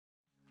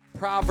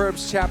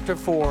Proverbs chapter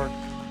 4.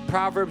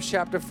 Proverbs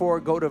chapter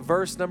 4, go to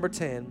verse number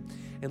 10.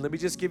 And let me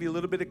just give you a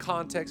little bit of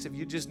context. If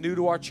you're just new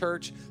to our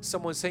church,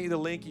 someone sent you the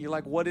link, and you're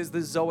like, what is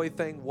this Zoe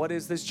thing? What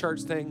is this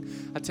church thing?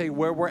 I tell you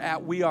where we're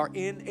at. We are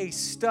in a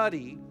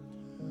study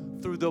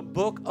through the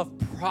book of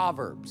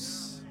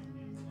Proverbs.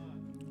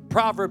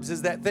 Proverbs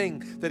is that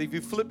thing that if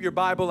you flip your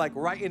Bible like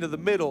right into the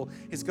middle,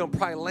 it's going to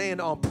probably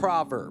land on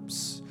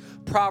Proverbs.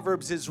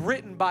 Proverbs is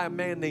written by a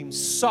man named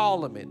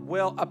Solomon.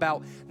 Well,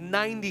 about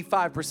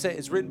 95%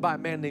 is written by a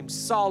man named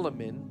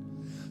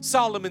Solomon.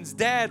 Solomon's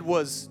dad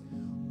was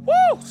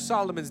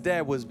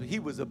he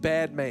was a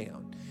bad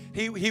man.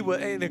 He was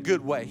in a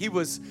good way. He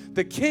was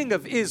the king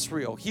of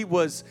Israel.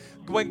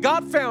 When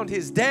God found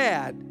his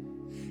dad,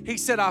 he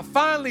said, I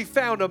finally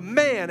found a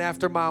man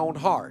after my own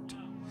heart.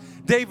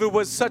 David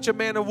was such a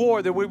man of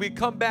war that when we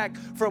come back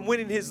from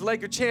winning his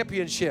Laker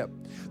championship,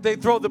 they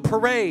throw the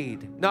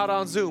parade, not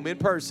on Zoom, in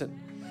person.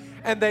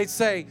 And they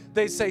say,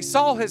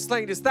 Saul has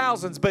slain his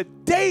thousands,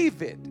 but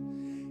David,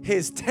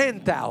 his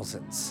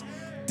 10,000s.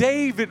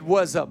 David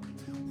was a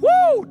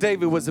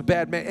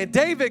bad man. And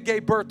David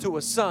gave birth to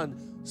a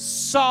son,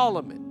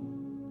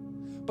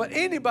 Solomon. But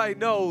anybody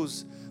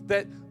knows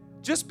that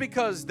just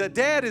because the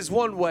dad is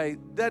one way,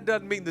 that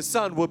doesn't mean the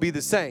son will be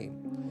the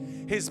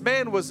same. His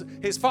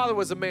father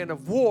was a man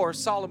of war.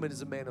 Solomon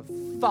is a man of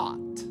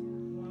thought.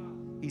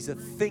 He's a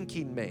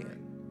thinking man.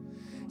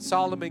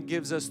 Solomon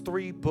gives us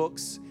 3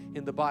 books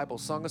in the Bible: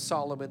 Song of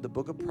Solomon, the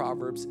book of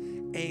Proverbs,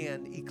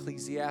 and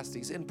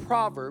Ecclesiastes. In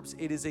Proverbs,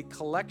 it is a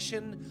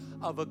collection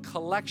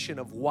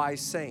of wise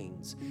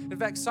sayings. In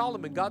fact,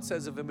 Solomon, God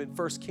says of him in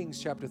 1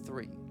 Kings chapter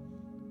 3,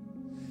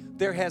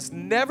 there has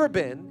never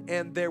been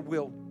and there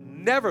will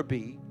never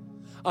be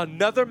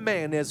another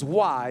man as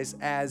wise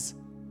as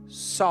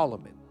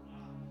Solomon.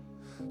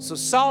 So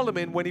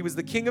Solomon, when he was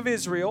the king of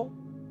Israel,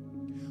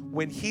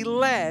 when he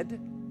led,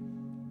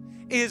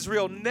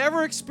 Israel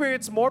never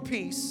experienced more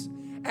peace,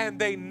 and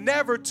they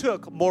never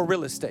took more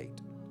real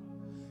estate.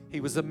 He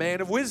was a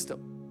man of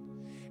wisdom.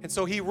 And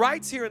so he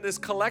writes here in this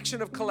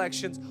collection of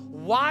collections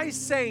wise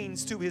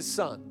sayings to his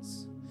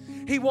sons.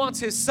 He wants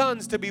his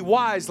sons to be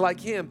wise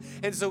like him.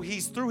 And so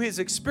he's, through his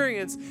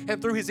experience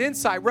and through his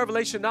insight,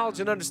 revelation,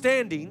 knowledge, and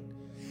understanding,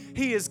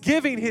 he is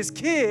giving his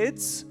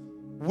kids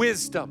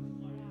wisdom.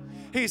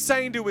 He's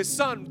saying to his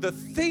son the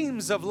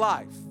themes of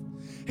life.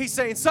 He's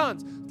saying,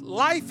 sons,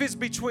 life is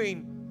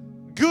between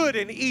good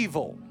and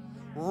evil,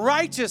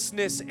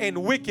 righteousness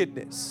and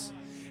wickedness.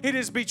 It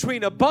is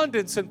between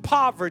abundance and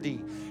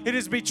poverty. It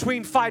is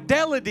between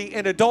fidelity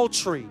and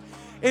adultery.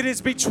 It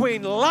is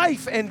between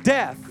life and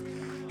death.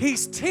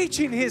 He's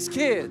teaching his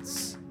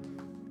kids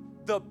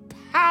the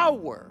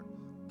power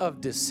of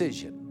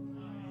decision.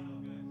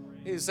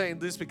 He's saying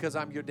this because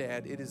I'm your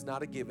dad. It is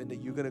not a given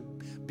that you're going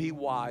to be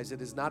wise.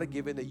 It is not a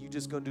given that you're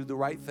just going to do the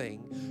right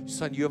thing.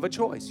 Son, you have a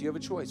choice. You have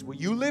a choice. Will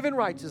you live in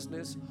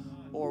righteousness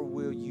or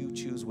will you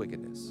choose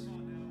wickedness?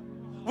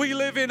 Will you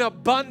live in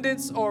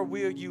abundance or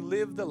will you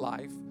live the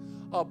life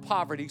of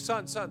poverty?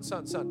 Son,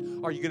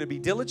 are you going to be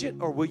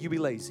diligent or will you be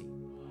lazy?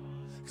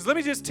 Because let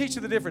me just teach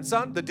you the difference,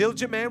 son. The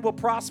diligent man will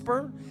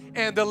prosper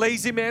and the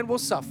lazy man will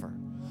suffer.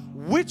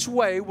 Which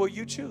way will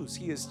you choose?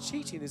 He is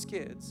teaching his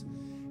kids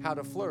how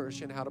to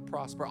flourish and how to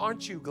prosper.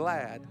 Aren't you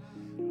glad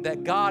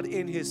that God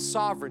in his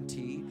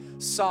sovereignty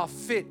saw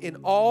fit in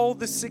all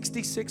the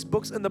 66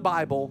 books in the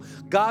Bible,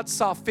 God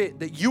saw fit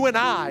that you and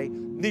I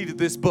needed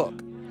this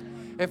book.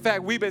 In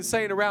fact, we've been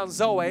saying around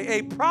Zoe,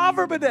 a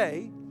proverb a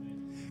day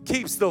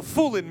keeps the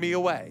fool in me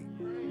away.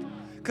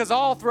 Because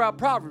all throughout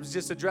Proverbs,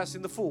 just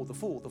addressing the fool,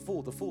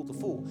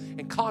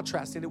 and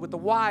contrasting it with the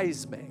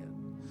wise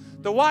man.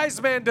 The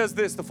wise man does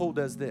this, the fool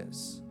does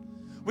this.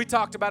 We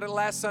talked about it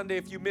last Sunday.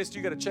 If you missed,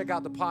 you got to check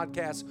out the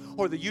podcast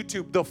or the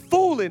YouTube. The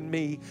fool in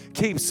me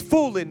keeps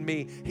fooling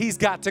me. He's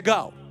got to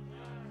go.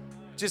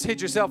 Just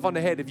hit yourself on the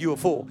head if you're a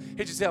fool.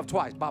 Hit yourself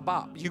twice. Bop,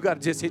 bop. You got to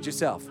just hit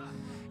yourself.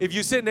 If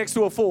you sit next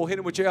to a fool, hit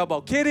him with your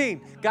elbow. Kidding.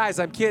 Guys,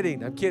 I'm kidding.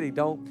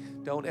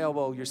 Don't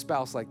elbow your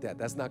spouse like that.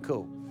 That's not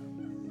cool.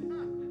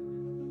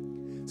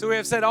 So we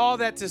have said all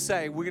that to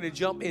say we're going to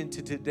jump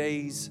into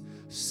today's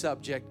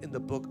subject in the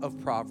book of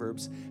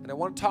Proverbs. And I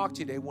want to talk to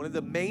you today. One of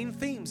the main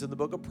themes in the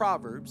book of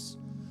Proverbs,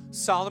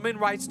 Solomon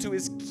writes to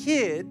his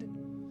kid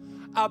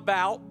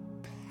about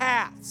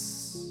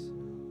paths.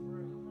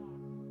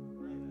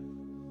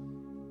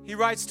 He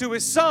writes to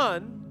his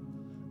son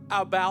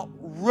about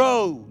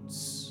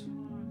roads.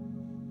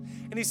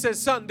 And he says,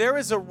 son, there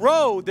is a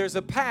road, there's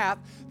a path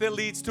that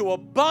leads to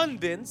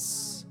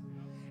abundance,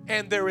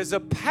 and there is a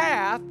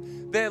path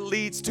that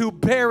leads to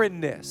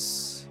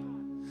barrenness.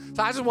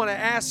 So I just want to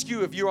ask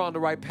you if you're on the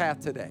right path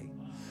today.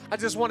 I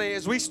just want to,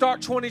 as we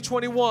start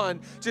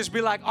 2021, just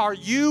be like, are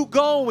you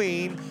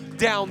going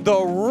down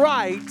the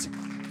right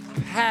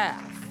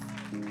path?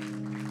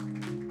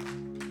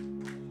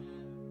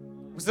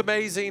 was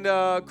amazing.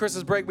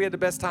 Christmas break, we had the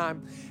best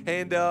time,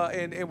 and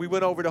we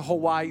went over to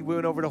Hawaii. We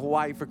went over to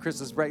Hawaii for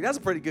Christmas break. That's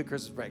a pretty good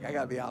Christmas break, I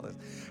gotta be honest.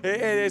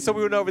 And so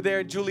we went over there,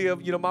 and Julia,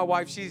 my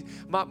wife,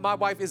 my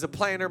wife is a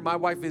planner. My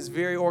wife is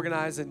very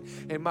organized,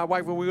 and my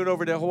wife, when we went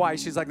over to Hawaii,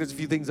 she's like, there's a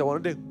few things I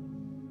want to do.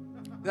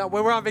 Now,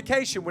 when we're on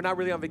vacation, we're not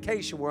really on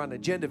vacation. We're on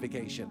agenda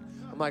vacation.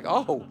 I'm like,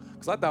 oh,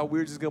 because I thought we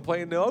were just going to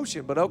play in the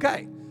ocean, but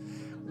okay.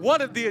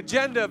 One of the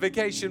agenda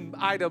vacation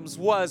items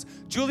was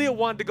Julia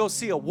wanted to go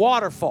see a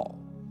waterfall.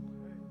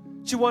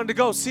 She wanted to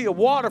go see a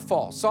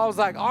waterfall. So I was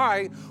like, all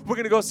right, we're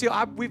going to go see.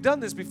 We've done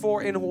this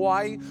before in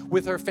Hawaii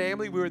with her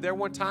family. We were there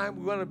one time.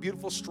 We went on a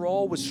beautiful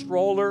stroll with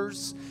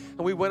strollers, and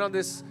we went on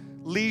this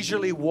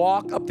leisurely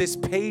walk up this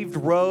paved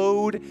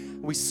road.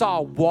 We saw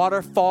a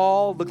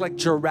waterfall, looked like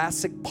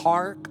Jurassic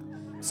Park.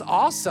 It's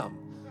awesome.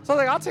 So I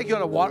was like, I'll take you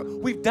on a water.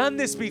 We've done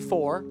this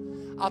before.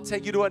 I'll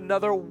take you to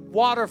another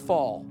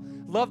waterfall.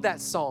 Love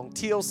that song,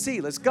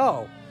 TLC. Let's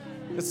go.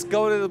 Let's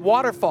go to the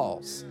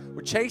waterfalls.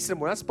 We're chasing them.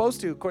 We're not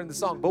supposed to, according to the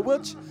song, but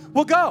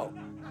we'll go.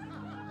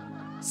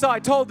 So I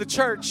told the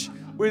church,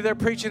 we were there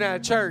preaching at a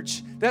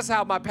church. That's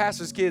how my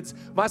pastor's kids,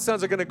 my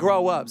sons are going to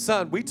grow up.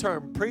 Son, we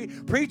turn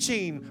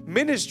preaching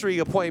ministry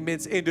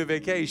appointments into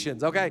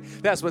vacations, okay?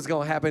 That's what's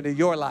going to happen to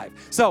your life.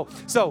 So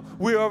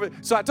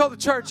I told the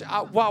church,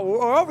 while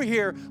we're over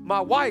here,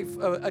 my wife,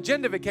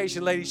 agenda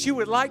vacation lady, she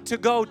would like to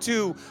go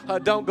to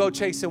Don't Go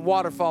Chasing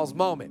Waterfalls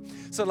moment.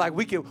 So like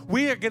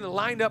we are going to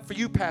line up for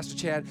you, Pastor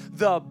Chad,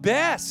 the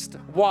best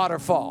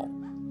waterfall.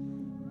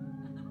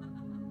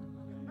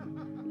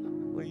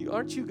 Well,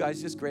 aren't you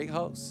guys just great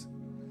hosts?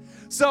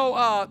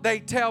 So they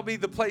tell me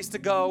the place to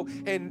go,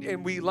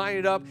 and we line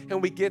it up,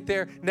 and we get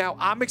there. Now,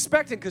 I'm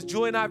expecting, because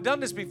Julie and I have done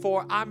this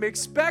before, I'm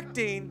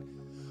expecting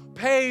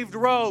paved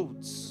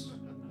roads.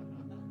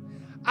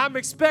 I'm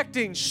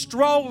expecting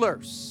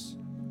strollers.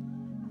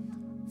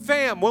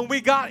 Fam, when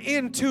we got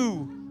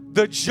into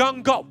the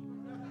jungle,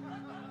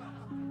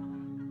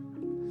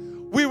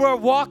 we were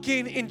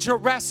walking in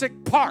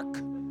Jurassic Park.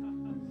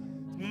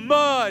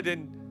 Mud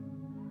and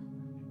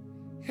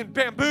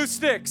bamboo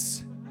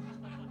sticks.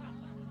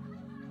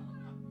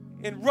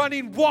 In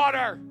running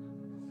water.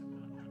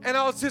 And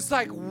I was just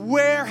like,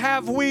 where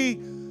have we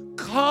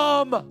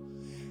come?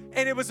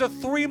 And it was a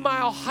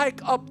 3-mile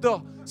hike up the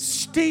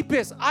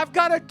steepest. I've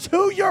got a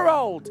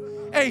 2-year-old,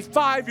 a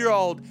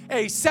 5-year-old,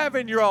 a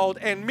 7-year-old,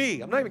 and me.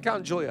 I'm not even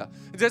counting Julia.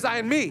 It's just I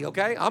and me,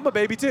 okay? I'm a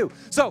baby too.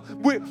 So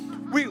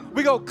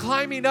we go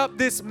climbing up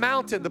this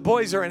mountain. The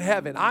boys are in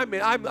heaven. I'm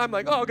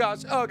like, oh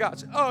gosh, oh gosh,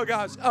 oh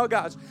gosh, oh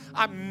gosh.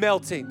 I'm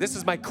melting. This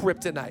is my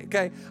kryptonite,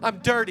 okay? I'm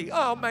dirty.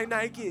 Oh, my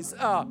Nikes.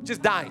 Oh,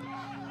 just dying.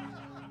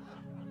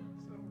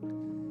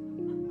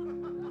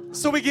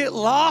 So we get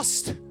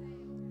lost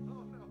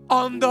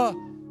on the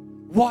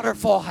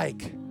waterfall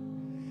hike.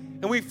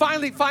 And we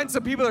finally find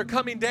some people that are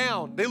coming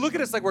down. They look at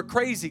us like we're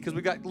crazy because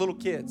we got little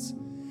kids.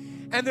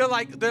 And they're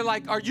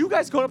like, are you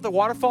guys going up the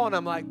waterfall? And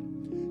I'm like,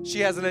 she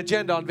has an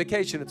agenda on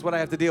vacation. It's what I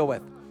have to deal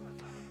with.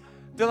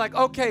 They're like,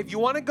 okay, if you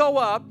want to go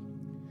up,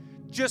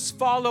 just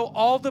follow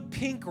all the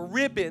pink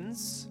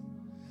ribbons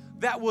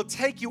that will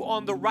take you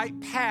on the right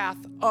path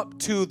up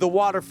to the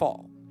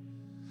waterfall.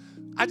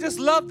 I just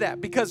love that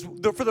because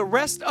for the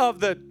rest of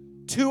the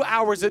 2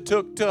 hours it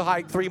took to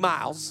hike 3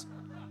 miles,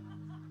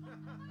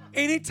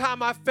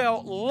 anytime I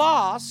felt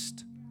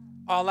lost,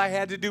 all I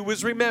had to do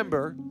was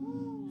remember,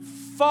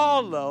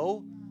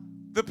 follow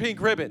the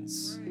pink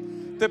ribbons.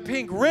 The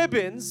pink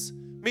ribbons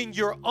mean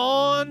you're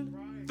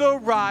on the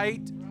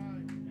right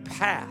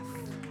path.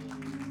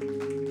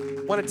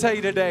 I want to tell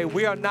you today,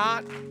 we are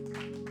not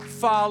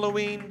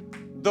following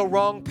the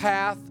wrong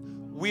path.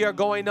 We are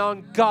going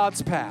on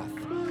God's path,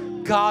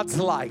 God's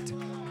light,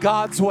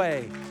 God's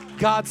way,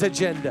 God's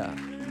agenda.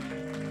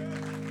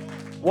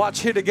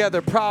 Watch here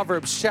together,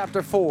 Proverbs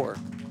chapter 4.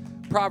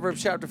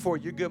 Proverbs chapter 4.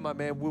 You're good, my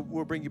man.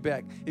 We'll bring you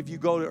back. If you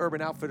go to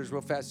Urban Outfitters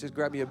real fast, just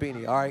grab me a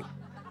beanie, all right?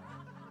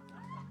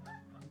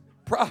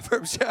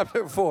 Proverbs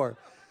chapter 4.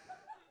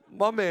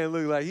 My man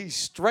look like he's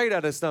straight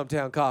out of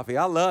Stumptown Coffee.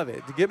 I love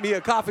it. Get me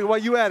a coffee while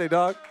you at it,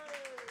 dog.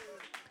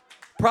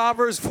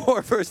 Proverbs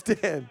 4, verse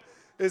 10.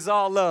 It's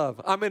all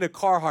love. I'm in a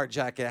Carhartt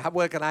jacket.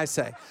 What can I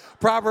say?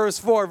 Proverbs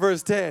 4,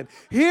 verse 10.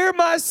 Hear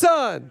my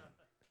son,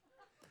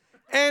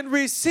 and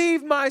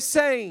receive my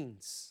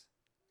sayings,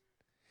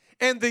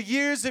 and the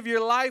years of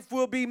your life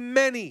will be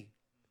many.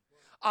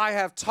 I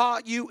have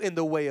taught you in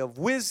the way of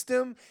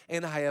wisdom,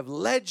 and I have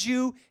led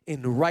you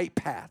in right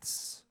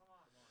paths.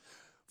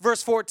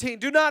 Verse 14,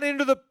 do not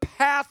enter the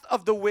path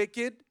of the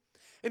wicked,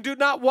 and do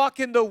not walk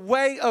in the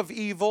way of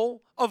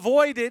evil.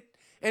 Avoid it,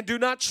 and do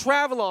not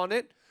travel on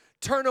it.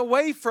 Turn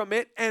away from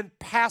it and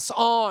pass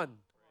on.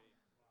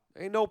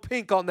 Ain't no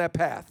pink on that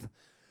path.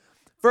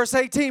 Verse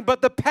 18,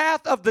 but the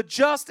path of the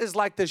just is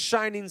like the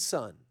shining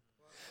sun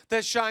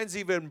that shines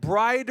even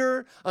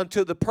brighter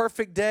until the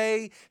perfect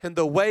day, and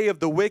the way of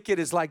the wicked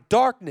is like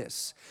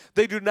darkness.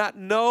 They do not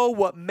know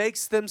what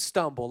makes them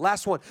stumble.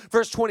 Last one,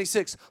 verse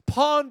 26,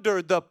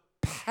 ponder the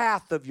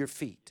path of your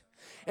feet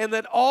and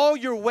let all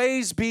your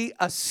ways be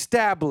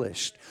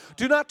established.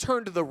 Do not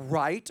turn to the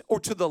right or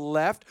to the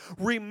left.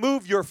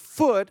 Remove your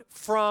foot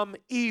from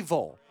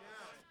evil.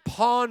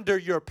 Ponder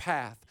your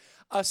path.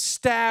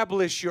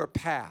 Establish your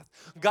path.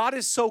 God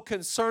is so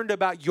concerned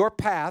about your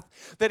path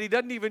that He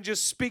doesn't even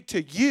just speak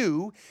to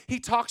you. He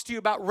talks to you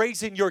about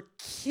raising your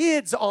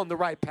kids on the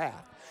right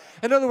path.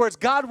 In other words,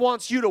 God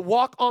wants you to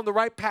walk on the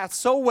right path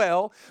so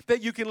well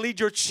that you can lead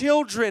your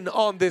children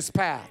on this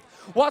path.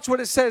 Watch what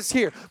it says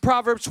here.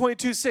 Proverbs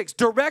 22:6.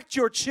 Direct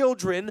your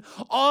children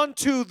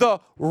onto the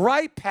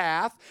right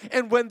path,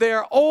 and when they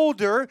are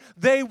older,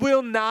 they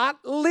will not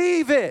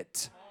leave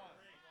it.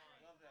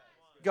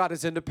 God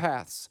is into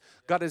paths.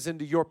 God is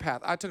into your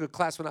path. I took a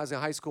class when I was in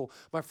high school.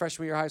 My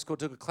freshman year of high school,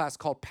 took a class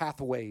called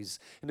Pathways.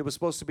 And it was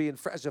supposed to be,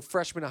 as a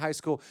freshman in high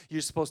school,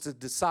 you're supposed to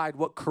decide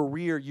what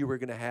career you were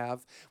going to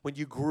have when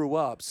you grew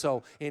up.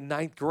 So in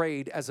ninth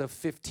grade, as a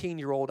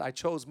 15-year-old, I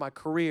chose my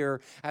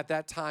career. At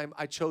that time,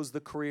 I chose the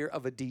career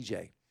of a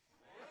DJ.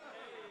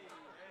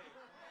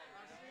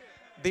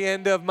 The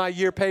end of my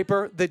year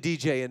paper, the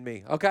DJ in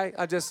me. Okay?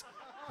 I just,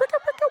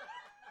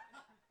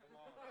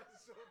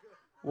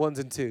 ones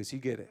and twos, you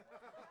get it.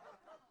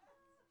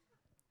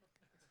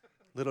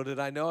 Little did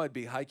I know I'd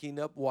be hiking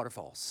up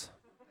waterfalls.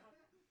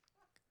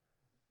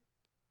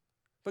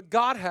 But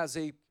God has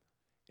a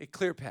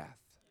clear path.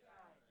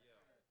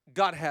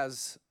 God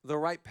has the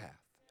right path.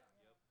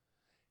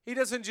 He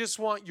doesn't just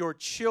want your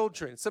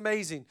children. It's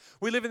amazing.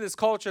 We live in this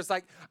culture. It's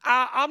like,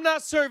 I'm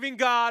not serving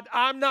God.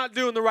 I'm not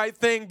doing the right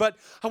thing, but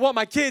I want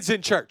my kids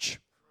in church.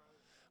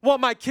 I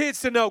want my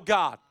kids to know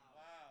God.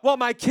 I want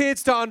my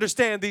kids to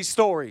understand these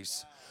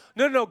stories.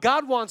 No.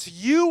 God wants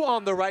you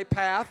on the right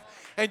path.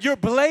 And you're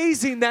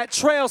blazing that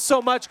trail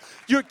so much,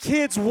 your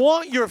kids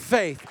want your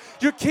faith.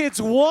 Your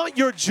kids want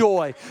your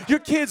joy. Your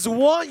kids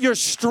want your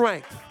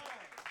strength.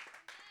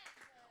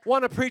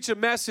 Want to preach a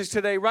message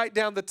today, write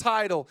down the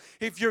title.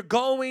 If you're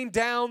going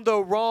down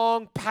the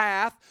wrong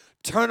path,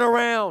 turn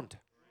around.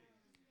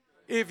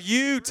 If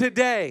you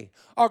today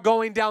are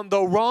going down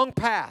the wrong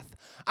path,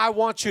 I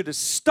want you to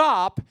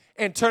stop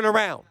and turn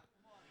around.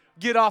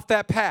 Get off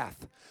that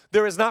path.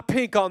 There is not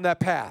pink on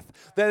that path.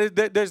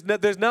 There's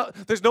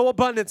no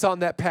abundance on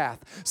that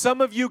path.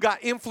 Some of you got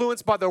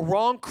influenced by the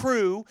wrong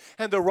crew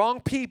and the wrong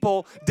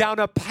people down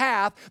a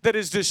path that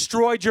has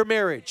destroyed your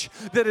marriage,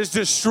 that has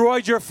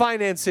destroyed your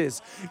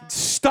finances.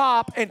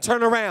 Stop and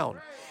turn around.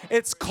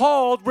 It's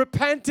called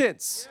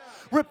repentance.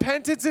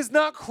 Repentance is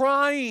not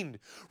crying.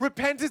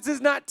 Repentance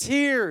is not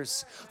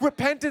tears.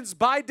 Repentance,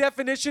 by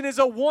definition, is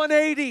a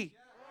 180.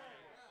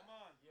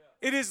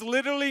 It is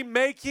literally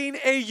making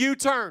a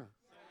U-turn.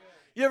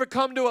 You ever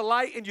come to a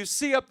light and you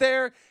see up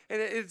there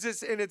and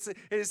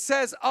it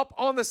says up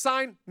on the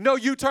sign, no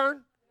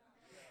U-turn?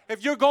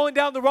 If you're going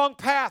down the wrong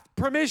path,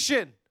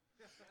 permission,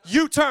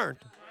 U-turn.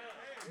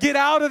 Get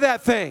out of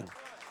that thing.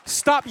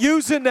 Stop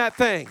using that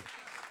thing.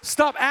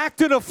 Stop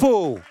acting a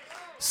fool.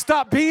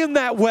 Stop being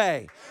that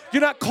way.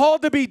 You're not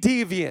called to be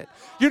deviant.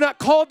 You're not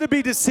called to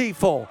be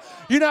deceitful.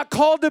 You're not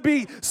called to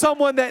be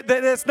someone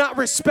that's not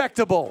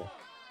respectable.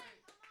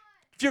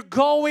 If you're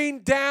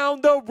going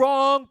down the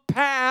wrong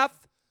path,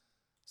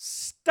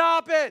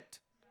 stop it.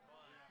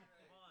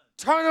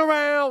 Turn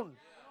around.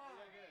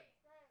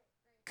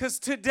 Because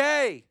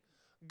today,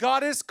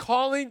 God is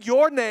calling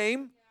your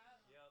name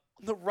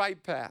on the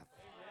right path.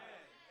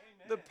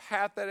 The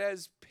path that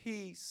has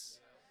peace.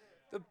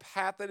 The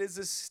path that is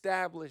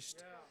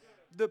established.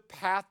 The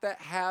path that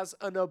has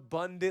an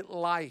abundant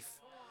life.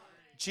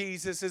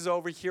 Jesus is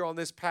over here on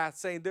this path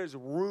saying, there's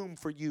room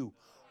for you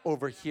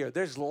over here.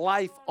 There's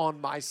life on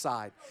my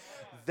side.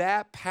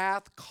 That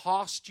path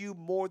cost you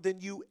more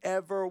than you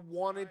ever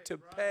wanted to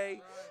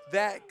pay.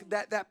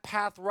 That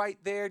path right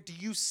there, do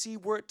you see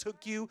where it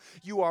took you?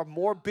 You are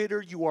more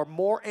bitter. You are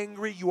more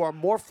angry. You are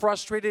more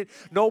frustrated.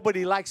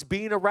 Nobody likes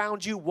being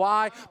around you.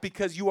 Why?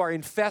 Because you are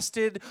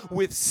infested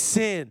with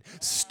sin.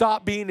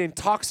 Stop being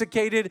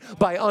intoxicated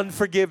by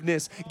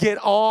unforgiveness. Get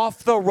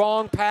off the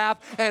wrong path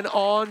and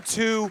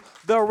onto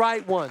the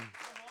right one.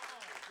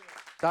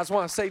 That's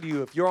what I say to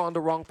you. If you're on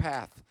the wrong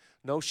path,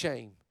 no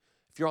shame.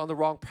 If you're on the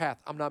wrong path,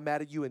 I'm not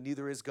mad at you, and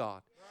neither is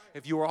God.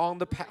 If you are on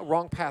the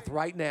wrong path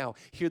right now,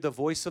 hear the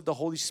voice of the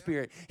Holy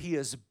Spirit. He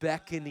is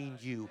beckoning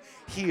you.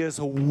 He is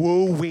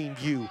wooing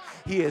you.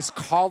 He is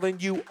calling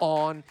you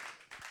on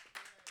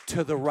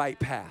to the right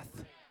path.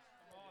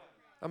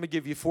 I'm going to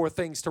give you 4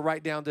 things to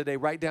write down today.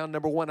 Write down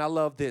number 1. I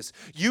love this.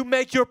 You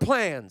make your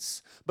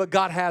plans, but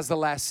God has the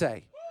last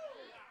say.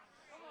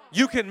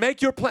 You can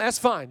make your plan. That's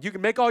fine. You can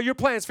make all your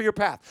plans for your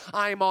path.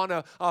 I am on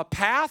a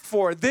path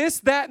for this,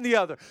 that, and the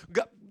other.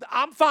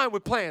 I'm fine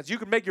with plans. You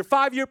can make your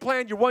 5-year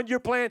plan, your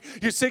 1-year plan,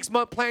 your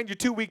 6-month plan, your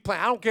 2-week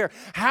plan. I don't care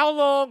how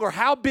long or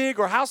how big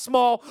or how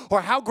small or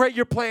how great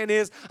your plan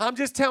is. I'm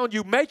just telling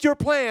you, make your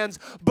plans,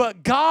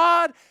 but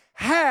God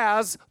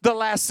has the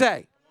last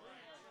say.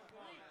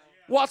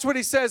 Watch what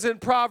he says in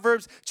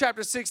Proverbs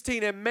chapter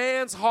 16. A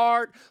man's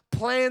heart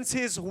plans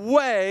his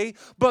way,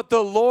 but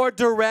the Lord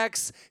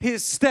directs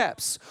his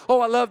steps.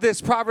 Oh, I love this.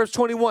 Proverbs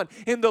 21.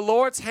 In the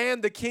Lord's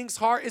hand, the king's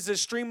heart is a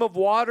stream of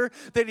water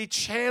that he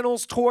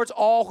channels towards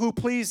all who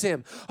please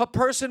him. A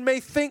person may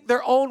think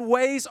their own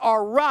ways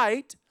are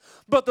right,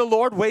 but the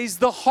Lord weighs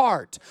the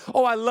heart.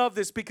 Oh, I love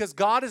this because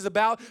God is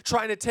about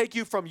trying to take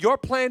you from your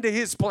plan to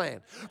his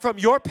plan, from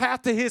your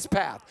path to his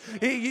path.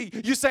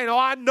 You're saying, oh,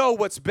 I know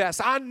what's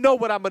best. I know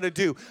what I'm going to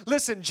do.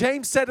 Listen,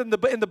 James said in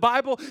the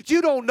Bible,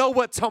 you don't know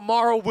what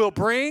tomorrow will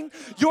bring.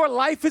 Your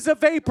life is a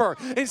vapor.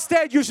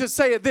 Instead, you should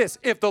say this: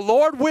 if the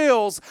Lord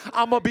wills,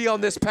 I'm going to be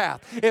on this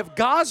path. If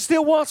God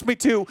still wants me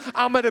to,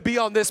 I'm going to be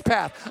on this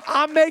path.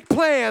 I make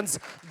plans.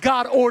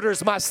 God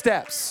orders my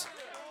steps.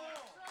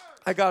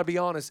 I got to be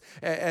honest,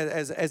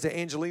 as an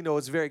Angelino,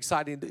 it's very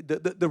exciting.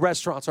 The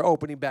restaurants are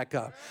opening back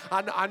up.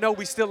 I know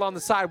we still on the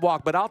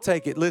sidewalk, but I'll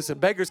take it. Listen,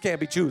 beggars can't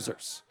be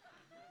choosers.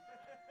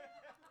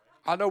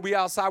 I know we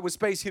outside with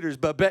space heaters,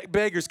 but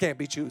beggars can't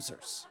be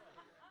choosers.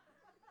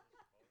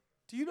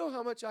 Do you know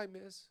how much I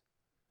miss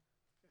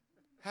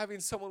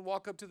having someone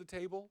walk up to the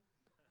table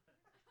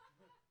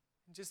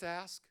and just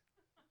ask,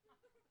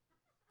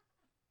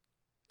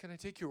 can I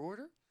take your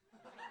order?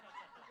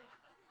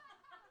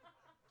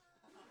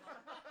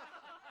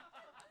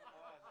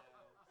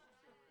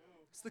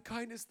 The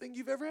kindest thing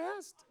you've ever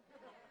asked.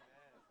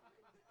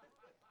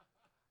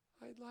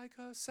 I'd like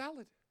a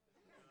salad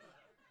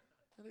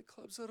and a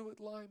club soda with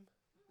lime.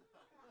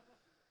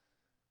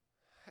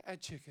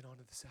 Add chicken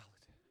onto the salad.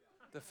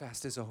 The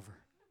fast is over.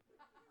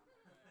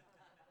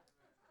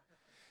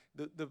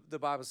 The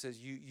Bible says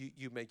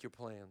you make your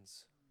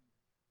plans,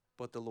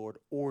 but the Lord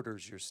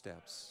orders your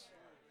steps.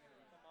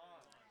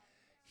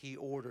 He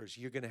orders.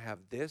 You're going to have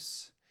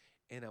this,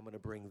 and I'm going to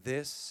bring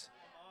this,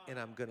 and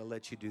I'm going to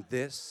let you do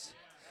this.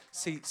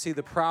 See,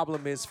 the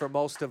problem is for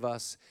most of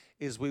us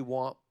is we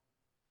want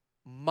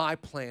my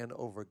plan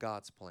over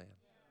God's plan.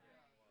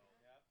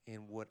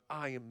 And what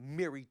I am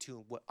married to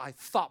and what I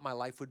thought my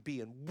life would be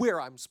and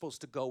where I'm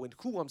supposed to go and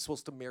who I'm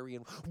supposed to marry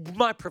and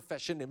my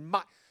profession and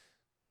my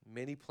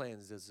many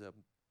plans does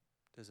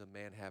a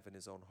man have in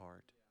his own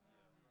heart.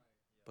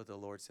 But the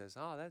Lord says,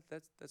 oh,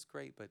 that's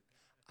great, but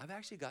I've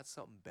actually got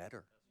something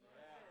better.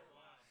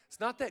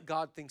 It's not that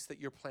God thinks that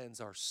your plans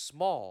are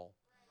small.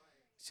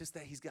 It's just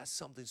that he's got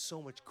something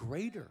so much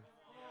greater.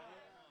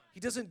 He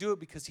doesn't do it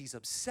because he's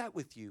upset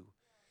with you.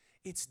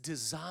 It's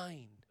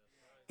design.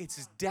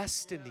 It's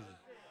destiny.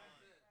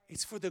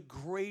 It's for the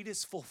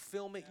greatest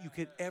fulfillment you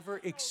could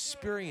ever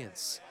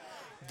experience.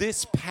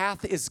 This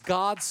path is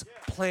God's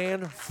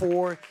plan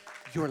for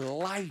your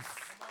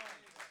life.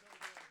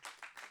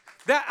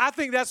 I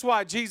think that's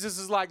why Jesus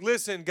is like,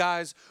 listen,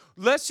 guys,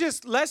 let's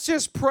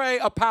just pray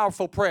a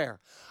powerful prayer.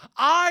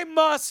 I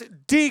must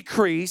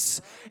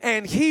decrease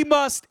and he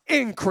must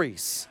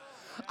increase.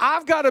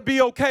 I've got to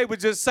be okay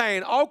with just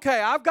saying,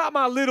 okay, I've got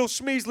my little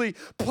schmeasly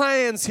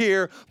plans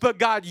here, but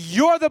God,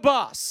 you're the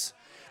boss.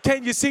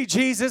 Can you see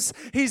Jesus?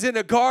 He's in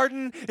a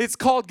garden. It's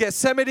called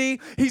Gethsemane.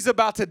 He's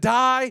about to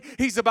die.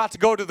 He's about to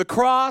go to the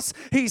cross.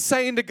 He's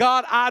saying to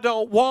God, I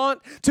don't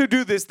want to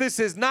do this. This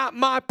is not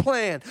my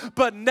plan.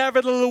 But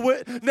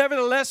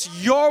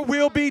nevertheless, your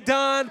will be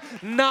done,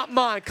 not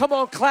mine. Come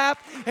on, clap.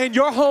 And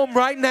you're home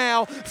right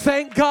now.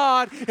 Thank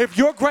God if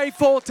you're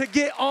grateful to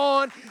get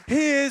on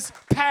his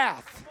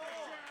path.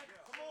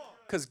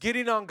 Because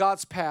getting on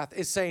God's path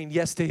is saying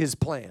yes to his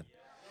plan.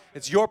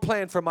 It's your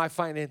plan for my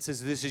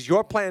finances. This is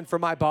your plan for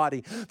my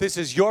body. This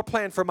is your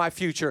plan for my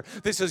future.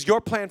 This is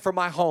your plan for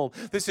my home.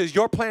 This is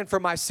your plan for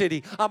my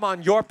city. I'm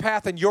on your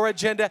path and your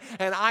agenda,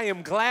 and I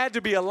am glad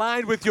to be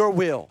aligned with your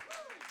will.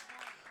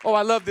 Oh,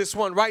 I love this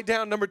one. Write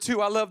down number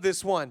 2. I love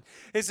this one.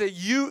 It's that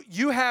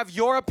you have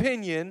your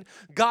opinion.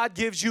 God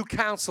gives you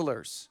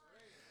counselors.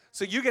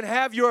 So you can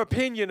have your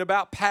opinion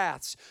about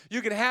paths.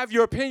 You can have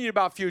your opinion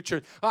about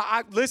future.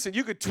 Listen,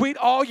 you can tweet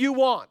all you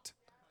want.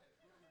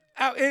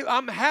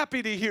 I'm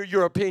happy to hear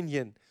your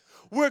opinion.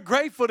 We're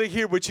grateful to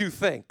hear what you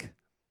think.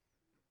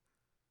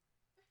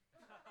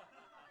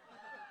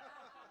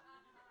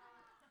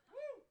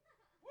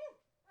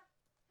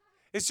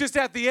 It's just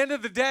at the end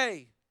of the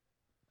day,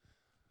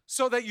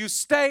 so that you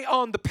stay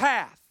on the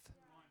path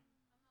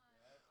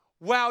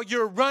while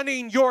you're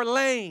running your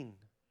lane,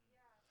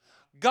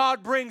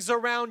 God brings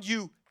around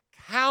you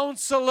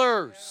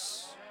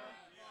counselors.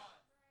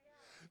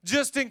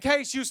 Just in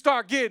case you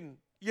start getting,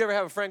 you ever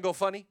have a friend go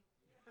funny?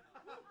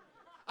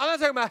 I'm not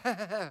talking about,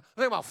 I'm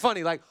talking about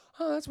funny, like,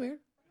 oh, that's weird.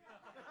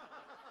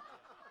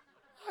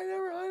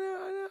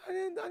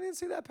 I didn't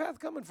see that path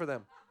coming for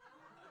them.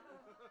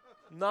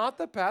 Not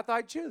the path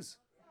I choose.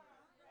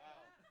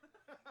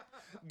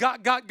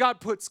 God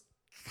puts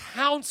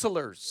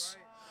counselors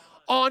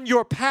on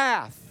your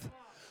path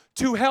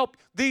to help.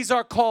 These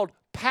are called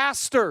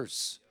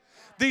pastors.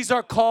 These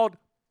are called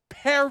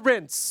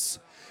parents.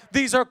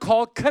 These are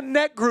called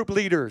connect group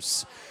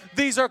leaders.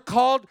 These are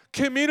called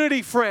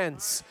community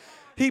friends.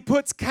 He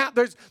puts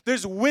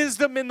there's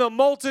wisdom in the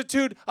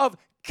multitude of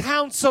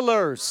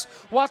counselors.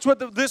 Watch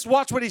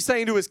what he's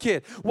saying to his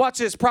kid. Watch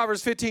this,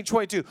 Proverbs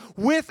 15:22.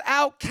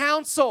 Without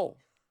counsel,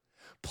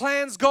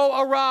 plans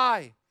go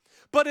awry,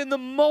 but in the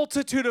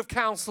multitude of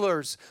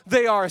counselors,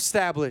 they are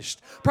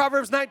established.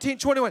 Proverbs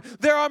 19:21.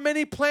 There are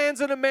many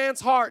plans in a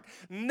man's heart.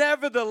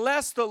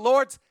 Nevertheless, the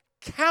Lord's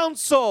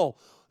counsel,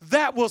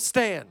 that will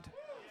stand.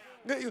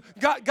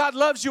 God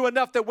loves you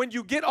enough that when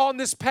you get on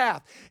this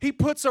path, He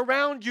puts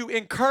around you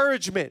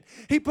encouragement.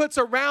 He puts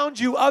around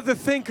you other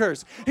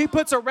thinkers. He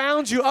puts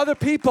around you other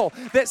people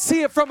that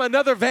see it from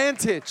another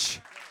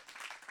vantage.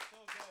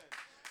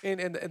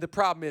 And the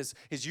problem is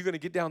you're going to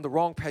get down the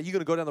wrong path. You're going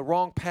to go down the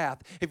wrong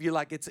path if you're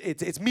like,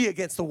 it's me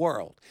against the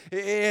world.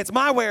 It's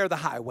my way or the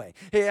highway.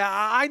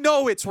 I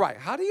know it's right.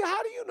 How do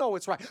you know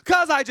it's right?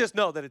 Because I just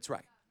know that it's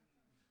right.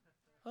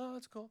 Oh,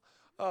 that's cool.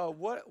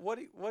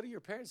 What do your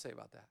parents say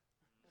about that?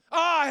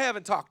 Oh, I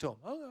haven't talked to them.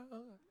 Okay.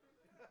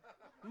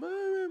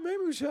 Maybe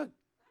we should.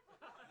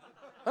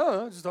 I don't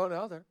know, just throwing it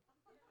out there.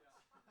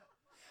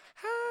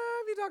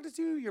 Have you talked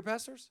to your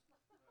pastors?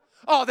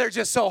 Oh, they're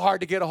just so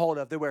hard to get a hold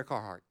of. They wear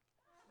Carhartt.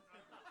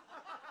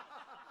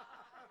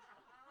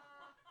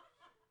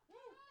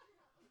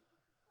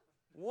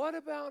 What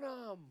about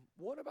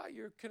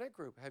your Connect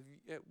group? Have you?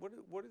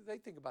 What do they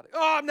think about it?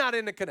 Oh, I'm not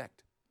in the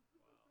Connect.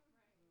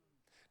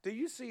 Do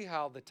you see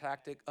how the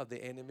tactic of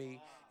the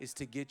enemy is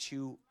to get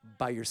you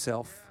by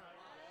yourself?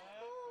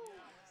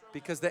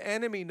 Because the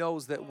enemy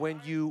knows that when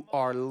you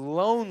are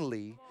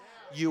lonely,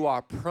 you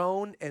are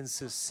prone and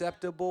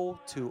susceptible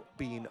to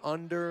being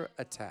under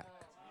attack.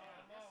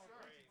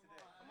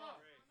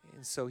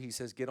 And so he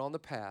says, get on the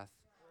path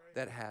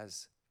that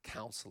has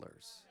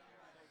counselors.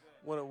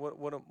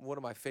 One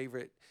of my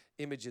favorite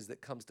images that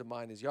comes to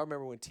mind is, y'all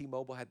remember when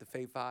T-Mobile had the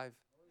Fave 5?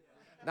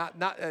 Not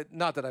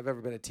that I've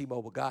ever been a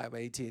T-Mobile guy. I'm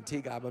an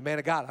AT&T guy. I'm a man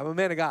of God.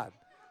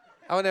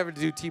 I would never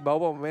do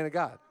T-Mobile. I'm a man of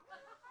God.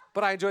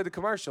 But I enjoyed the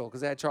commercial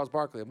because they had Charles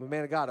Barkley. I'm a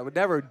man of God. I would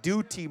never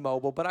do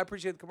T-Mobile, but I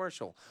appreciate the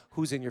commercial.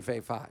 Who's in your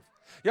Fave 5?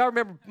 Y'all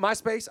remember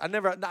MySpace? I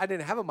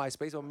didn't have a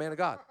MySpace. I'm a man of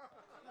God.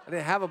 I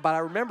didn't have it, but I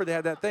remember they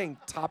had that thing,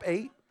 top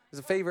 8. Is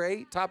it favor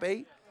 8? Top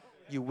 8?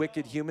 You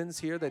wicked humans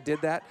here that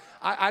did that.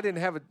 I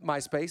didn't have a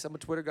MySpace. I'm a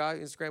Twitter guy,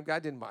 Instagram guy. I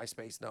didn't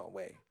MySpace. No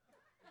way.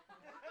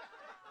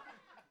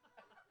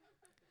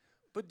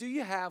 But do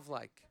you have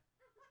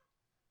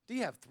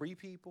 3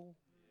 people?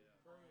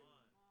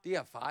 Do you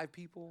have 5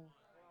 people?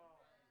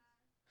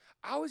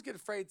 I always get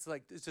afraid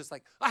it's just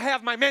like, I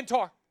have my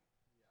mentor.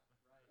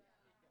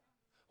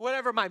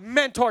 Whatever my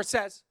mentor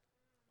says.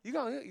 You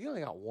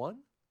only got one?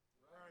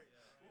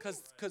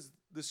 Because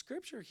the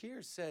scripture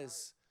here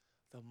says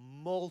the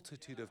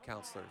multitude of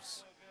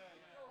counselors.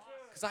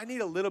 Because I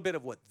need a little bit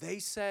of what they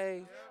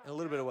say and a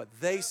little bit of what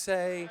they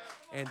say.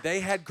 And they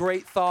had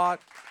great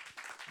thought.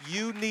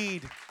 You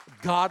need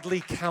godly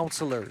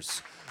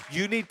counselors.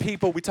 You need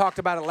people, we talked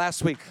about it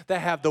last week, that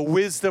have the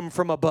wisdom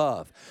from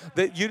above.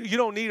 That you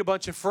don't need a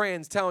bunch of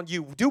friends telling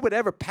you, do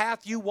whatever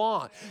path you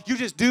want. You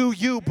just do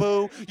you,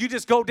 boo. You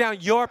just go down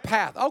your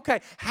path.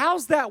 Okay,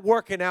 how's that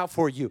working out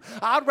for you?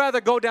 I'd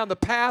rather go down the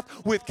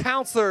path with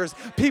counselors,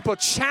 people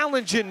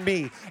challenging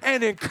me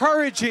and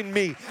encouraging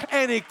me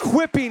and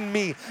equipping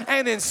me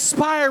and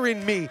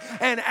inspiring me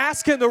and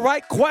asking the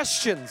right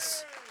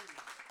questions.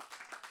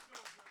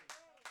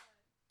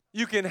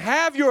 You can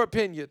have your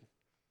opinion.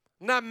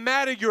 Not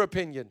mad at your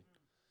opinion.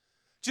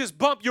 Just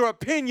bump your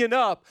opinion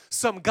up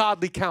some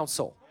godly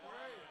counsel.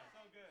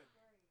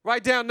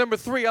 Write down number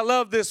 3. I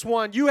love this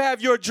one. You have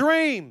your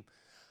dream,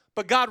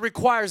 but God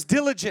requires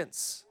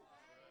diligence.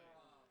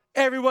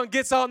 Everyone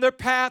gets on their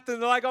path and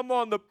they're like, I'm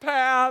on the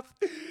path.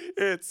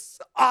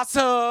 It's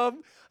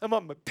awesome. I'm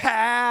on my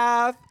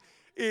path.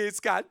 It's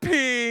got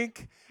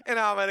pink. And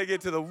I'm going to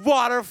get to the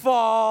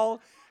waterfall.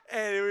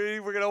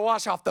 And we're going to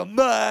wash off the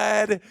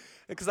mud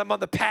because I'm on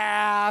the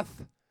path.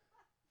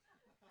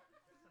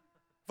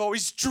 I've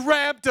always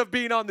dreamt of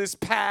being on this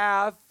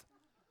path.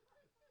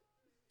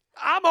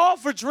 I'm all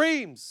for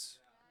dreams.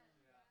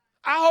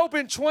 I hope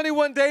in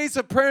 21 days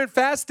of prayer and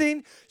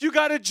fasting, you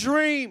got a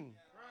dream.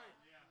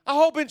 I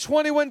hope in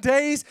 21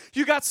 days,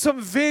 you got some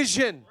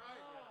vision.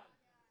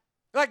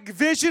 Like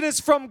vision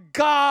is from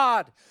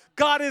God.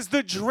 God is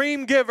the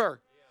dream giver.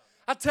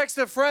 I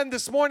texted a friend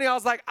this morning. I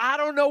was like, I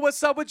don't know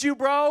what's up with you,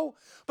 bro,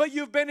 but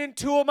you've been in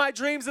 2 of my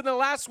dreams in the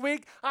last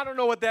week. I don't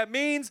know what that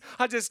means.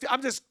 I'm just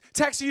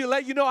texting you to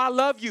let you know I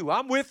love you.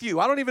 I'm with you.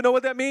 I don't even know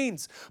what that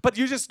means, but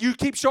you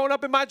keep showing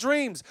up in my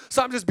dreams.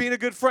 So I'm just being a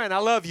good friend. I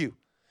love you.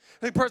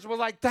 And the person was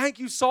like, thank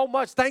you so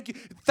much. Thank you.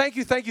 Thank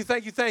you. Thank you.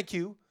 Thank you. Thank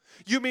you.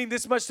 You mean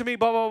this much to me,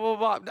 blah, blah,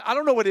 blah, blah. I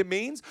don't know what it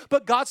means,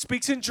 but God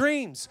speaks in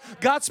dreams.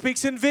 God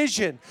speaks in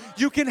vision.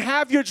 You can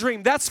have your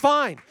dream. That's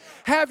fine.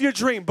 Have your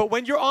dream. But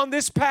when you're on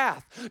this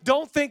path,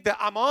 don't think that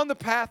I'm on the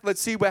path.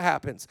 Let's see what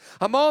happens.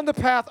 I'm on the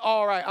path.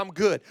 All right, I'm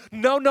good.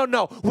 No, no,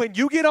 no. When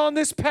you get on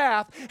this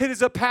path, it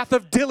is a path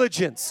of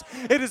diligence.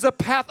 It is a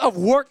path of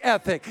work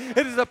ethic.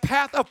 It is a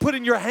path of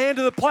putting your hand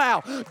to the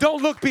plow.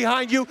 Don't look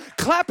behind you.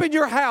 Clap in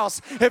your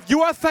house. If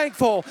you are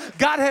thankful,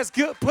 God has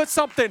put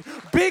something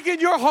big in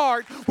your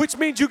heart, which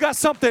means you got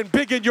something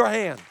big in your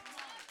hand.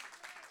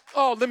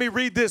 Oh, let me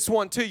read this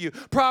one to you.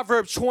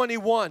 Proverbs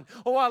 21.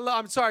 Oh,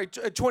 I'm sorry,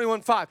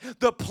 21:5.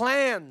 The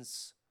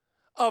plans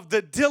of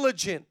the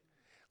diligent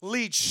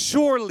lead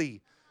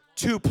surely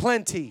to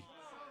plenty,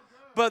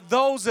 but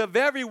those of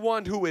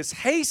everyone who is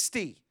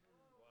hasty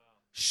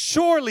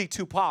surely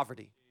to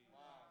poverty.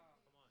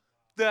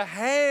 The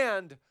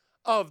hand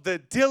of the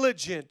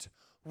diligent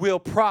will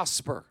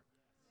prosper.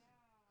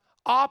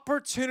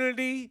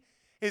 Opportunity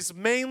is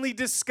mainly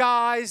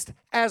disguised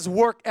as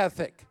work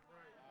ethic.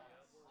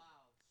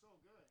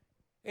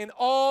 In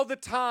all the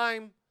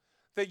time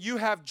that you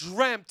have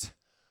dreamt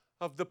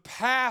of the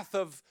path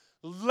of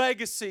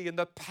legacy and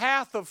the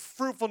path of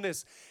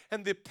fruitfulness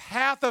and the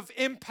path of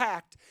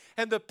impact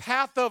and the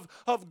path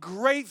of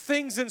great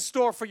things in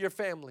store for your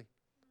family.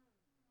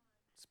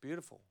 It's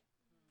beautiful.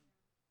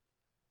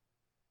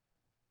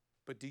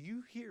 But do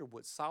you hear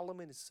what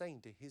Solomon is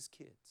saying to his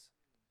kids?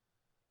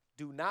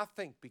 Do not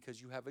think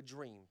because you have a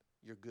dream,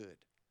 you're good.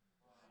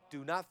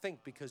 Do not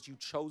think because you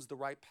chose the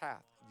right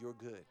path, you're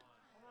good.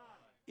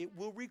 It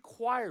will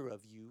require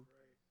of you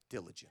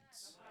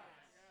diligence.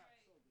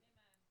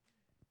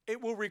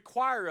 It will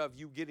require of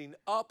you getting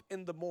up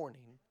in the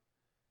morning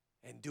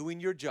and doing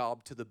your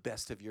job to the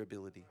best of your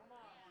ability.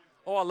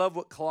 Oh, I love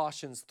what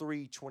Colossians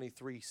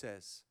 3:23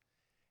 says.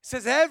 It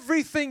says,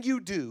 everything you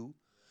do,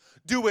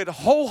 do it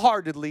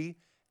wholeheartedly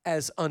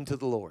as unto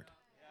the Lord.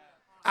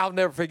 I'll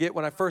never forget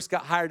when I first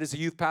got hired as a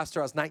youth pastor.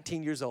 I was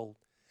 19 years old.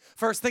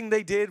 First thing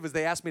they did was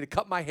they asked me to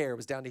cut my hair. It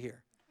was down to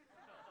here.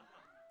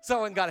 So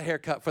I went and got a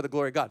haircut for the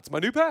glory of God. It's my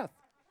new path.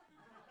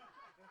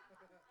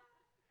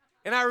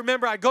 And I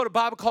remember I'd go to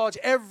Bible college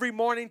every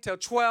morning till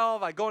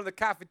 12. I'd go into the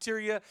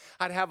cafeteria.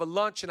 I'd have a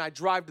lunch, and I'd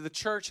drive to the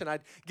church, and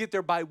I'd get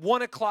there by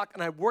 1 o'clock,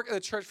 and I'd work at the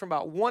church from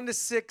about 1 to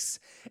 6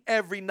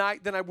 every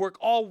night. Then I'd work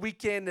all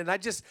weekend, and I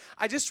just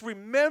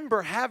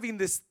remember having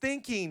this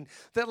thinking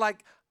that,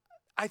 like,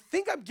 I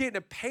think I'm getting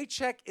a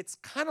paycheck. It's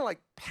kind of like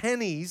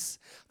pennies.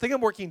 I think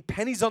I'm working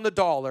pennies on the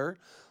dollar,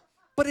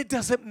 but it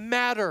doesn't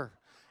matter.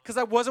 Because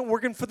I wasn't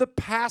working for the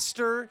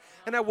pastor,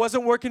 and I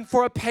wasn't working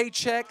for a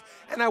paycheck,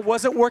 and I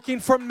wasn't working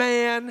for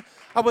man.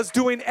 I was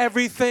doing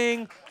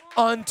everything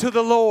unto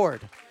the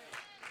Lord.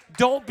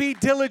 Don't be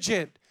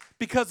diligent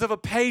because of a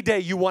payday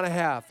you want to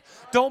have.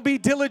 Don't be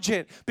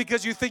diligent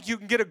because you think you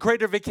can get a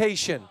greater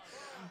vacation.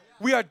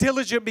 We are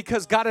diligent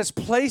because God has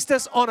placed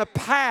us on a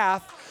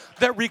path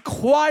that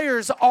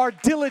requires our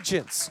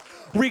diligence,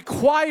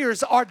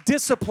 requires our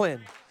discipline.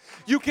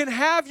 You can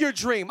have your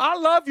dream. I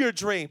love your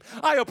dream.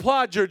 I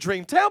applaud your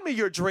dream. Tell me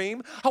your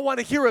dream. I want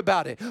to hear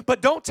about it.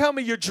 But don't tell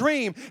me your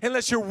dream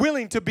unless you're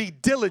willing to be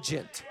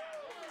diligent.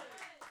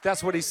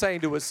 That's what he's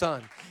saying to his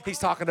son. He's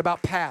talking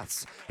about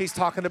paths. He's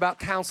talking about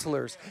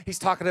counselors. He's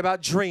talking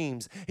about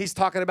dreams. He's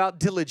talking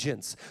about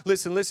diligence.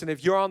 Listen,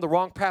 if you're on the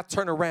wrong path,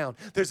 turn around.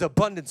 There's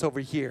abundance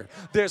over here.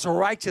 There's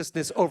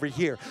righteousness over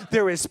here.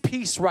 There is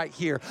peace right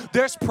here.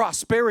 There's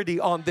prosperity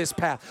on this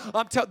path.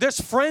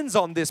 There's friends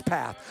on this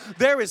path.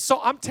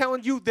 I'm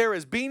telling you, there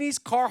is Beanies,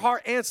 Carhartt,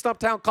 and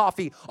Stumptown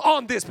Coffee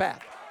on this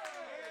path.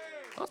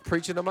 I was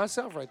preaching to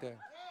myself right there. I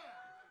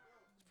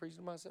was preaching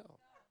to myself.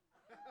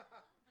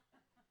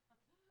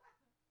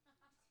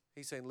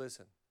 He's saying,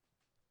 listen,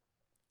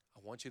 I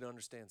want you to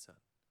understand, son.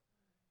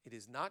 It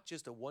is not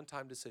just a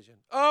one-time decision.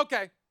 Oh,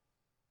 okay.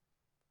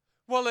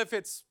 Well, if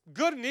it's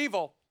good and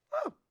evil,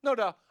 no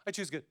doubt, I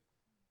choose good.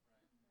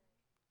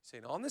 He's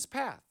saying, on this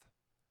path,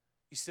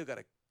 you still got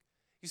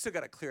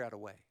to clear out a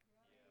way.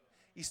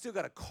 You still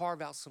got to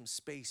carve out some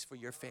space for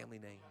your family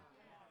name.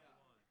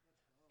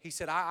 He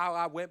said,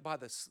 I went by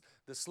the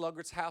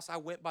sluggard's house. I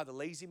went by the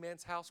lazy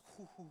man's house.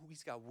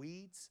 He's got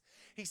weeds.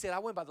 He said, I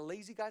went by the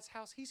lazy guy's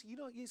house. He's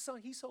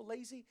so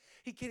lazy,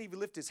 he can't even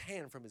lift his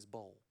hand from his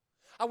bowl.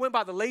 I went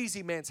by the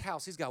lazy man's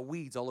house. He's got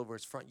weeds all over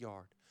his front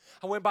yard.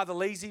 I went by the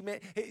lazy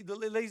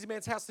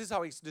man's house. This is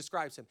how he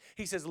describes him.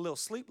 He says, a little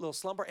sleep, a little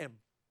slumber, and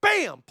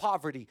bam,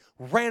 poverty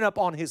ran up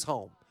on his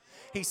home.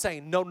 He's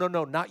saying, no,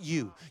 not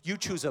you. You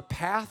choose a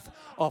path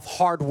of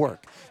hard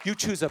work. You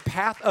choose a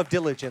path of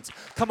diligence.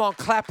 Come on,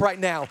 clap right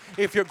now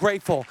if you're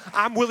grateful.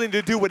 I'm willing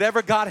to do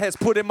whatever God has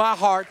put in my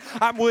heart.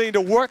 I'm willing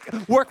to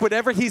work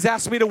whatever he's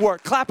asked me to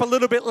work. Clap a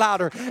little bit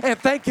louder and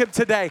thank him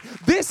today.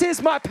 This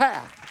is my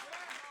path.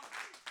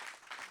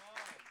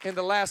 And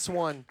the last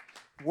one,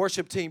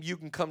 worship team, you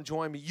can come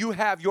join me. You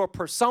have your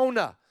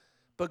persona,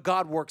 but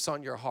God works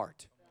on your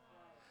heart.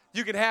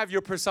 You can have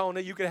your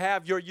persona. You can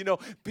have your,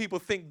 people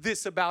think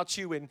this about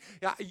you and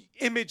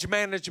image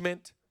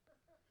management.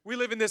 We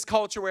live in this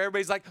culture where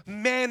everybody's like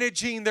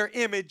managing their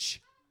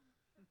image.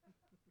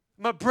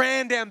 I'm a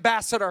brand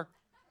ambassador.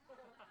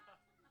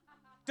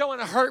 Don't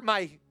want to hurt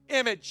my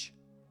image.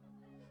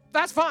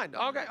 That's fine.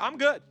 Okay, I'm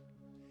good.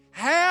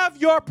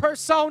 Have your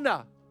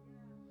persona.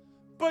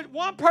 But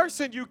one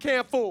person you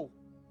can't fool.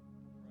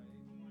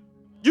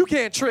 You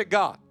can't trick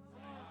God.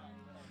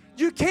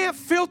 You can't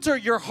filter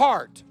your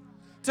heart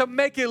to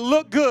make it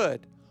look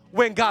good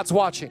when God's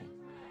watching.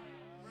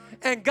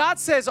 And God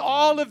says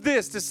all of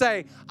this to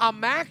say,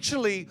 I'm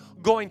actually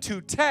going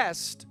to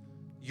test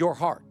your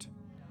heart.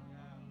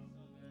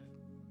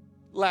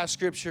 Last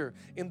scripture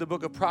in the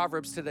book of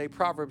Proverbs today,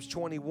 Proverbs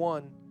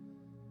 21.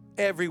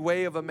 Every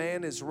way of a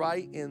man is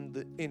right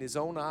in his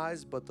own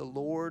eyes, but the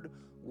Lord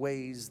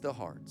weighs the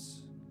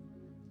hearts.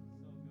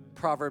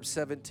 Proverbs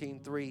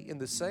 17:3. In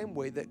the same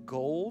way that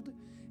gold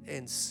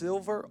and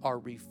silver are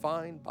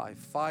refined by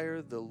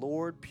fire, the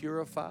Lord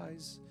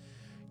purifies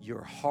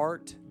your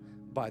heart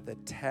by the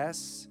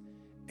tests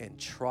and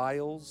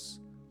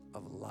trials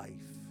of life.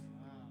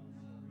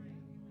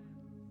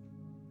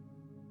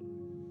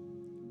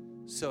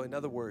 So, in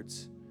other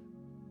words,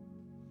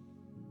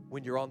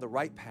 when you're on the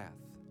right path,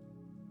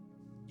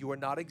 you are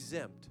not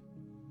exempt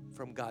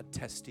from God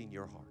testing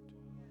your heart.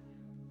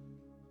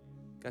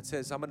 God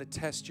says, I'm going to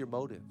test your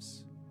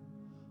motives.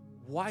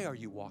 Why are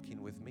you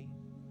walking with me?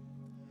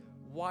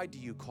 Why do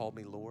you call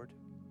me Lord?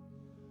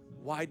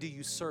 Why do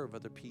you serve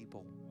other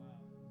people?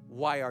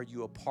 Why are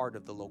you a part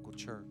of the local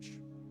church?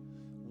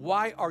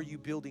 Why are you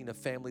building a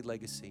family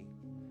legacy?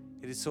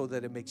 It is so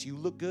that it makes you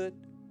look good,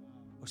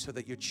 or so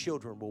that your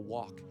children will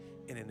walk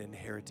in an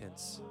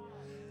inheritance.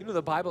 You know,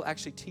 the Bible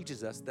actually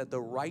teaches us that the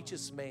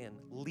righteous man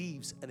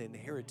leaves an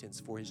inheritance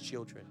for his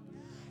children.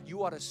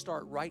 You ought to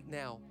start right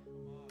now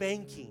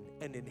banking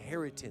an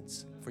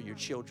inheritance for your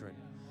children.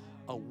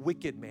 A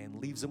wicked man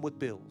leaves them with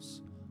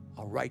bills.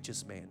 A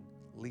righteous man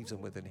leaves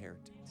them with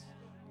inheritance.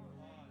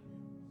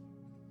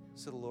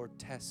 So the Lord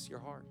tests your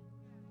heart.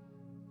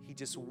 He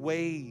just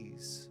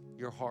weighs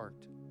your heart.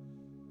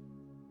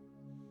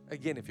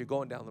 Again, if you're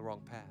going down the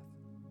wrong path,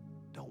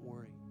 don't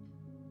worry.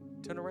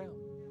 Turn around.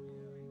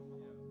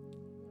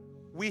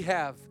 We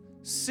have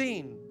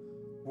seen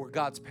where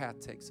God's path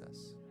takes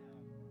us.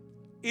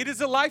 It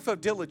is a life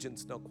of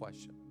diligence, no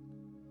question.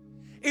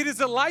 It is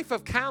a life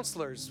of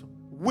counselors,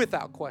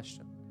 without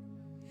question.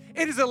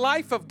 It is a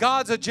life of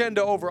God's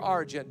agenda over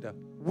our agenda,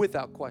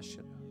 without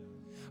question.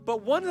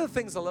 But one of the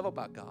things I love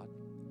about God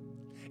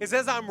is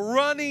as I'm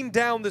running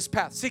down this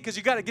path, see, because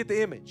you got to get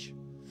the image.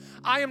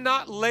 I am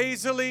not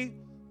lazily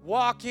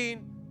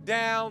walking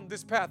down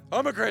this path.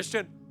 I'm a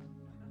Christian.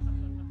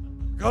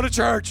 Go to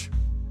church.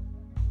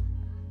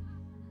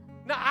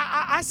 Now,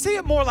 I see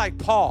it more like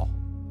Paul.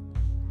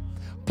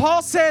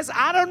 Paul says,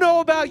 I don't know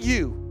about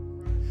you,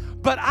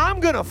 but I'm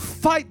going to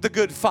fight the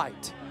good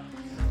fight.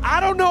 I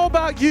don't know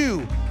about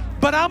you,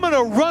 but I'm going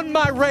to run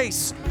my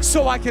race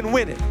so I can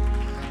win it.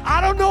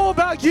 I don't know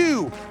about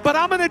you, but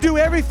I'm going to do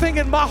everything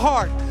in my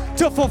heart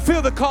to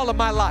fulfill the call of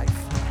my life.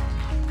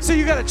 So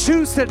you got to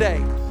choose today,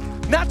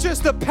 not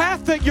just the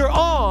path that you're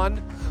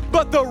on,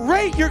 but the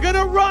rate you're going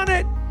to run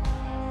it.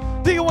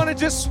 Do you want to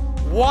just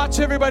watch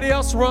everybody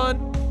else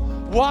run?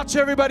 Watch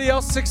everybody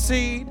else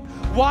succeed?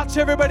 Watch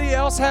everybody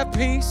else have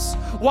peace?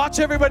 Watch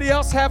everybody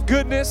else have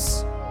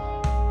goodness?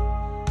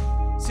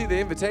 See, the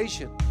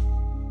invitation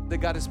that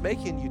God is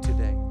making you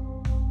today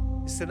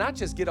is to not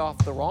just get off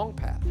the wrong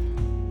path.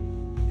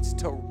 It's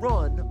to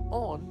run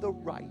on the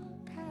right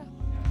path.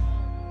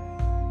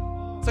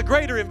 It's a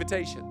greater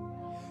invitation.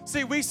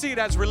 See, we see it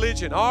as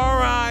religion. All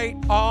right.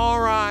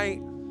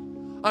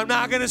 I'm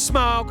not going to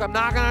smoke. I'm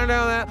not going to do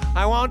that.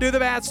 I won't do the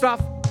bad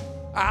stuff.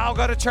 I'll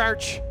go to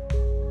church.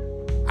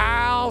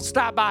 I'll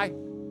stop by.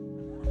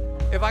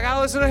 If I got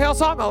to listen to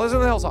Hillsong, I'll listen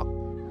to Hillsong.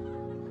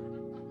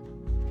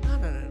 No.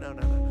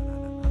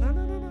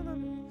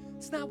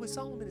 It's not what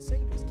Solomon is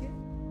saying to his kid.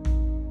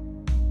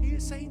 He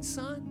is saying,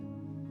 son,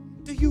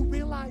 do you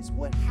realize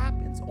what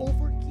happens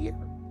over here?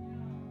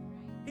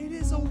 It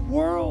is a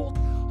world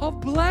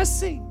of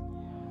blessing.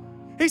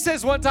 He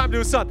says one time to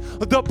his son,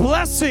 the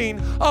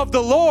blessing of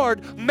the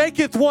Lord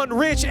maketh one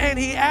rich, and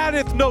he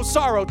addeth no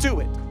sorrow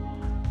to it.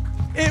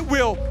 It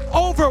will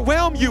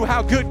overwhelm you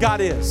how good God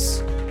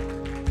is.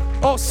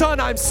 Oh, son,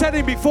 I'm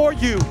setting before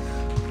you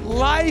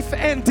life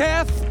and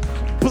death,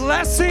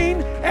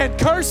 blessing and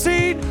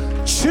cursing.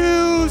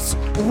 Choose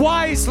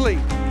wisely.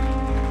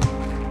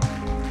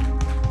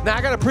 Now,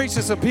 I got to preach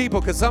to some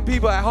people, because some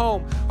people at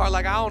home are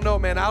like, I don't know,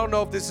 man. I don't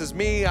know if this is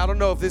me. I don't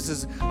know if this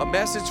is a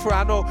message for,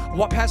 I know,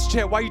 what, Pastor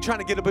Chad, why are you trying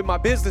to get up in my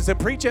business and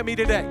preach at me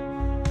today?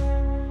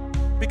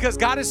 Because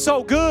God is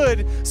so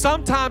good,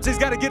 sometimes He's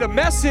got to get a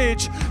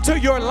message to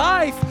your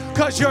life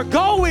because you're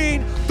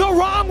going the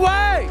wrong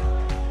way.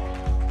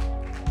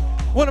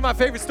 One of my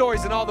favorite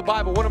stories in all the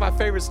Bible, one of my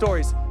favorite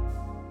stories.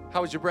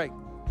 How was your break?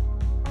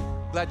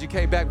 Glad you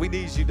came back. We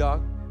need you,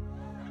 dog.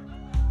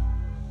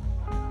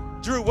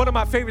 Drew, one of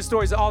my favorite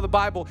stories in all the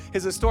Bible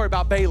is a story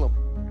about Balaam.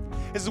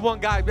 This is one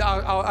guy,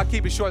 I'll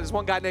keep it short. There's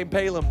one guy named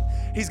Balaam.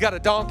 He's got a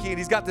donkey, and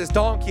he's got this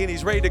donkey, and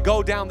he's ready to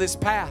go down this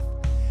path.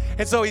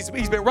 And so he's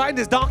been riding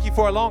this donkey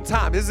for a long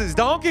time. This is his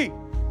donkey.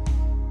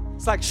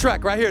 It's like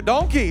Shrek right here.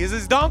 Donkey, this is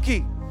his donkey.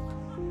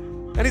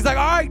 And he's like,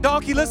 all right,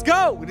 donkey, let's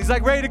go. And he's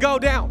like ready to go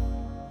down.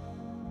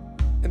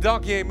 And the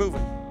donkey ain't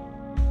moving.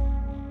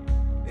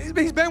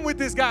 He's been with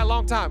this guy a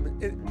long time.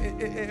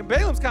 And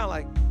Balaam's kind of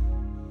like,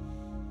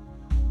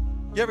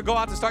 you ever go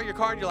out to start your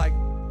car and you're like,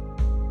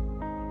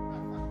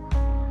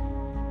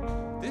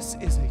 this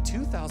is a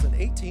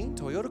 2018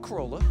 Toyota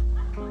Corolla.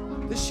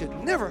 This should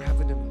never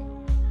happen to me.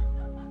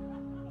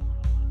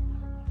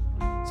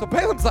 So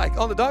Balaam's like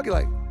on the donkey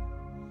like,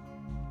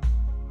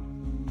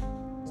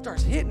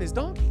 Starts hitting his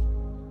donkey.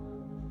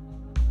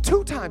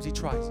 2 times he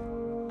tries it.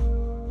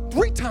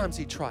 3 times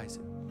he tries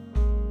it.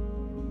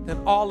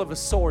 Then all of a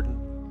sudden,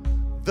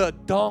 the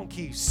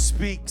donkey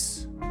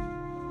speaks.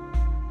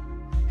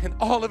 And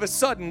all of a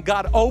sudden,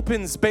 God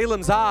opens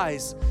Balaam's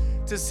eyes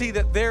to see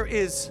that there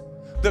is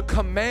the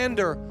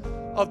commander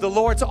of the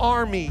Lord's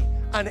army,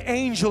 an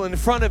angel in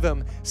front of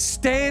him,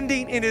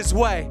 standing in his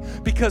way,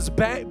 because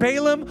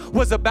Balaam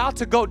was about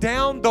to go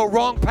down the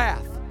wrong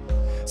path.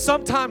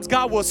 Sometimes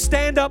God will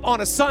stand up on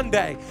a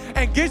Sunday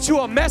and get you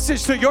a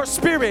message to your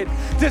spirit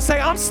to say,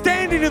 I'm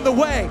standing in the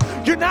way.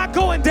 You're not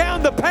going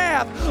down the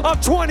path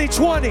of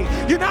 2020.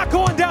 You're not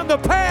going down the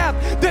path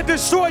that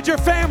destroyed your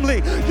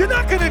family. You're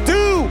not going to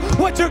do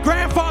what your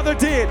grandfather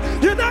did.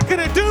 You're not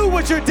going to do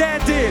what your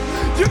dad did.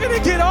 You're going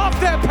to get off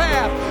that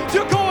path.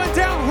 You're going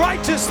down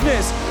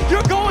righteousness.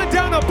 You're going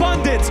down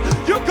abundance.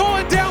 You're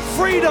going down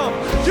freedom.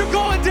 You're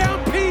going down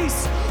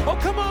peace. Oh,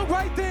 come on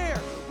right there.